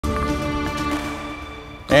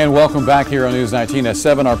And welcome back here on News 19 at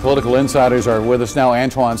 7. Our political insiders are with us now.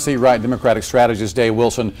 Antoine C. Wright, Democratic strategist, Dave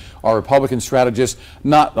Wilson, our Republican strategist.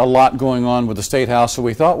 Not a lot going on with the State House, so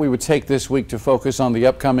we thought we would take this week to focus on the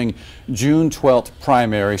upcoming June 12th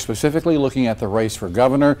primary, specifically looking at the race for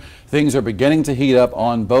governor. Things are beginning to heat up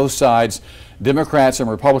on both sides. Democrats and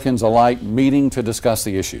Republicans alike meeting to discuss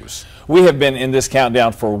the issues. We have been in this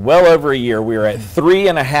countdown for well over a year. We are at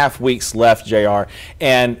 3.5 weeks left, JR,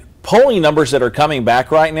 and polling numbers that are coming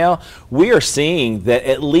back right now, we are seeing that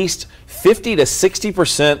at least 50 to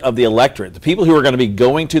 60% of the electorate, the people who are going to be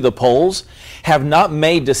going to the polls, have not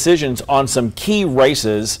made decisions on some key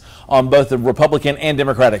races on both the Republican and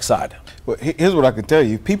Democratic side. Well, here's what I can tell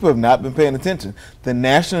you. People have not been paying attention. The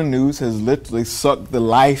national news has literally sucked the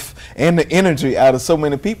life and the energy out of so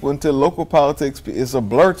many people until local politics is a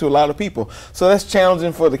blur to a lot of people. So that's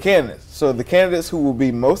challenging for the candidates. So the candidates who will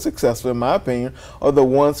be most successful, in my opinion, are the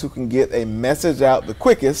ones who can get a message out the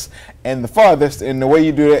quickest and the farthest, and the way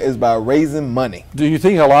you do that is by raising money. Do you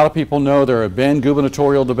think a lot of people know there have been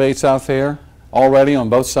gubernatorial debates out there already on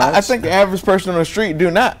both sides? I think the average person on the street do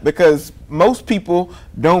not, because most people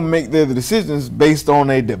don't make their decisions based on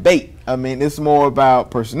a debate. I mean, it's more about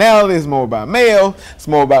personality, it's more about male, it's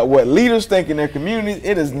more about what leaders think in their communities.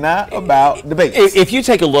 It is not about debates. If you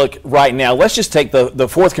take a look right now, let's just take the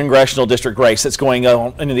 4th Congressional District race that's going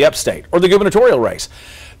on into the upstate, or the gubernatorial race.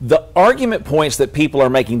 The argument points that people are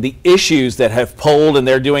making, the issues that have polled and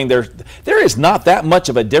they're doing, there is not that much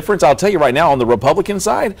of a difference, I'll tell you right now, on the Republican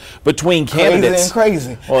side between candidates.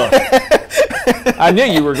 Crazy. Well, I knew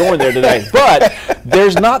you were going there today, but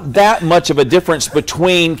there's not that much of a difference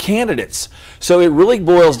between candidates. So it really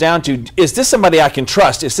boils down to, is this somebody I can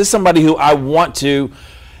trust? Is this somebody who I want to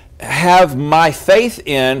have my faith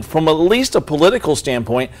in from at least a political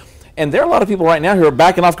standpoint? And there are a lot of people right now who are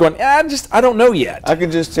backing off going, I don't know yet. I can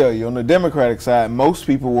just tell you, on the Democratic side, most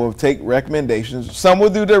people will take recommendations. Some will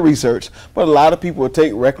do their research, but a lot of people will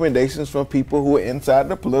take recommendations from people who are inside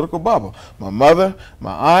the political bubble. My mother,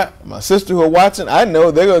 my aunt, my sister who are watching, I know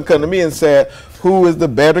they're going to come to me and say, who is the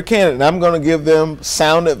better candidate? And I'm going to give them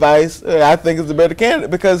sound advice. I think is the better candidate,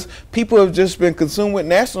 because people have just been consumed with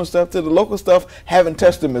national stuff to the local stuff haven't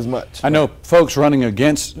touched them as much. I know folks running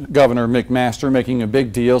against Governor McMaster making a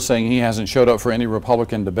big deal, saying he hasn't showed up for any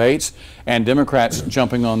Republican debates, and Democrats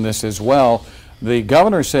jumping on this as well. The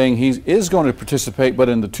governor saying he is going to participate, but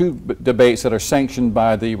in the 2 debates that are sanctioned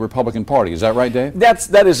by the Republican Party. Is that right, Dave?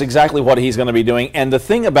 That is exactly what he's going to be doing. And the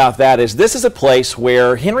thing about that is, this is a place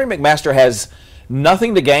where Henry McMaster has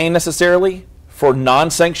nothing to gain necessarily for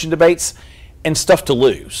non-sanctioned debates and stuff to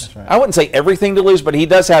lose. Right. I wouldn't say everything to lose, but he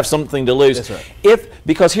does have something to lose. That's right.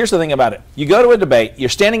 Because here's the thing about it. You go to a debate, you're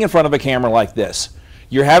standing in front of a camera like this.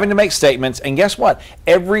 You're having to make statements, and guess what?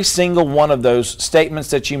 Every single one of those statements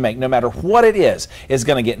that you make, no matter what it is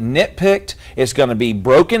going to get nitpicked, it's going to be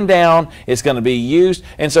broken down, it's going to be used.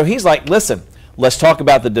 And so he's like, listen, let's talk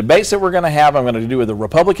about the debates that we're going to have. I'm going to do with the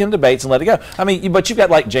Republican debates and let it go. I mean, but you've got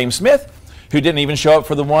like James Smith, who didn't even show up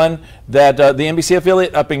for the one that the NBC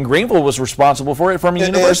affiliate up in Greenville was responsible for at Furman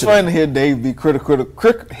University. It's fun to hear Dave be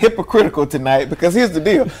hypocritical tonight, because here's the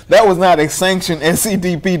deal. That was not a sanctioned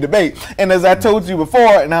NCDP debate. And as I told you before,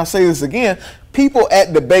 and I'll say this again, people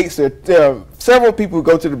at debates, there are several people who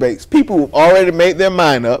go to debates, people who've already made their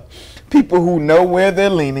mind up, people who know where they're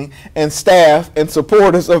leaning, and staff and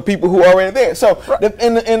supporters of people who are already there. So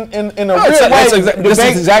in a real way, this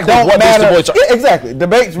is exactly don't what matter. These debates are. Yeah, exactly.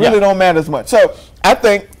 Debates really don't matter as much. So I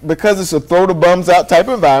think because it's a throw the bums out type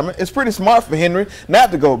environment, it's pretty smart for Henry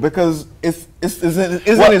not to go, because it's in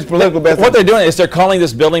his political best. What they're doing is they're calling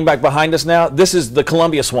this building back behind us now, this is the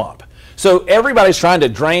Columbia Swamp. So everybody's trying to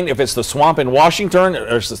drain, if it's the swamp in Washington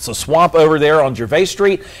or it's the swamp over there on Gervais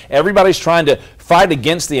Street, everybody's trying to fight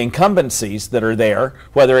against the incumbencies that are there,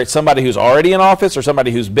 whether it's somebody who's already in office or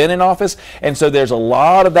somebody who's been in office. And so there's a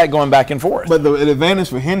lot of that going back and forth. But the advantage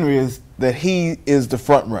for Henry is that he is the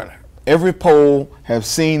front runner. Every poll have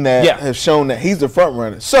seen that, have shown that he's the front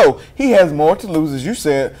runner. So he has more to lose, as you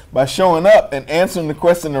said, by showing up and answering the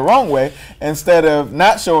question the wrong way, instead of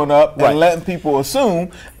not showing up and letting people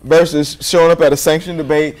assume, versus showing up at a sanctioned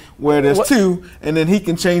debate where there's 2, and then he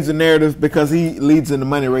can change the narrative because he leads in the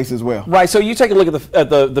money race as well. Right. So you take a look at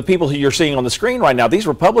the people who you're seeing on the screen right now. These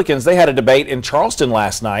Republicans, they had a debate in Charleston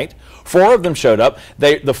last night. 4 of them showed up.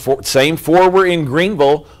 The same 4 were in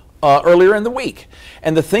Greenville earlier in the week.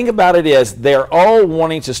 And the thing about it is, they're all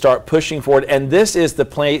wanting to start pushing forward, and this is the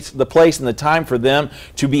place and the time for them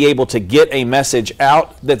to be able to get a message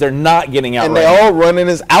out that they're not getting out. And they're all running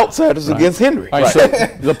as outsiders against Henry. Right. So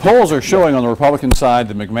the polls are showing on the Republican side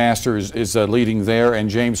that McMaster is leading there, and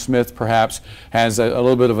James Smith perhaps has a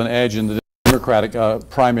little bit of an edge in the Democratic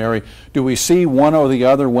primary. Do we see one or the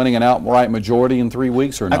other winning an outright majority in 3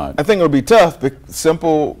 weeks or not? I think it'll be tough,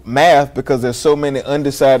 simple math, because there's so many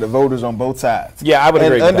undecided voters on both sides. Yeah, I would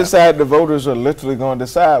agree with that. Undecided voters are literally going to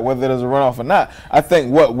decide whether there's a runoff or not. I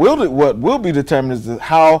think what will be determined is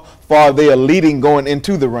how far they are leading going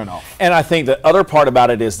into the runoff. And I think the other part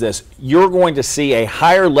about it is this: you're going to see a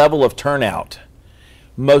higher level of turnout.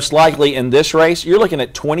 Most likely in this race, you're looking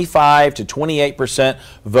at 25 to 28%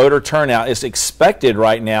 voter turnout is expected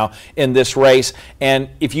right now in this race. And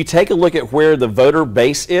if you take a look at where the voter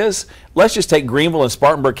base is, let's just take Greenville and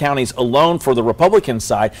Spartanburg counties alone for the Republican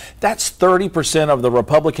side. That's 30% of the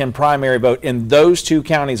Republican primary vote in those two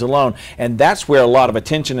counties alone. And that's where a lot of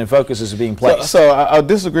attention and focus is being placed. So I'll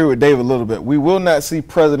disagree with Dave a little bit. We will not see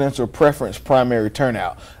presidential preference primary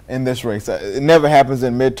turnout in this race. It never happens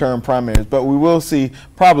in midterm primaries, but we will see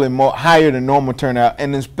probably higher than normal turnout,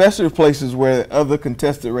 and especially places where other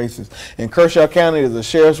contested races. In Kershaw County, there's a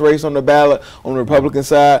sheriff's race on the ballot on the Republican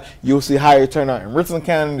side. You'll see higher turnout. In Richland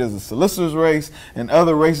County, there's a solicitor's race, and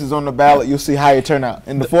other races on the ballot, you'll see higher turnout.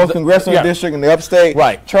 In the 4th Congressional District in the upstate,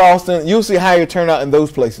 Charleston, you'll see higher turnout in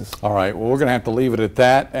those places. All right, well, we're going to have to leave it at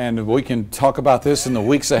that, and we can talk about this in the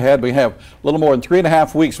weeks ahead. We have a little more than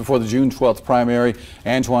 3.5 weeks before the June 12th primary.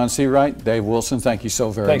 Antoine Seawright, Dave Wilson, thank you so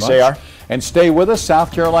very much. Thanks, JR. And stay with us.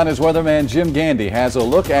 South Carolina's weatherman Jim Gandy has a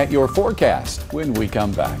look at your forecast when we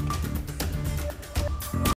come back.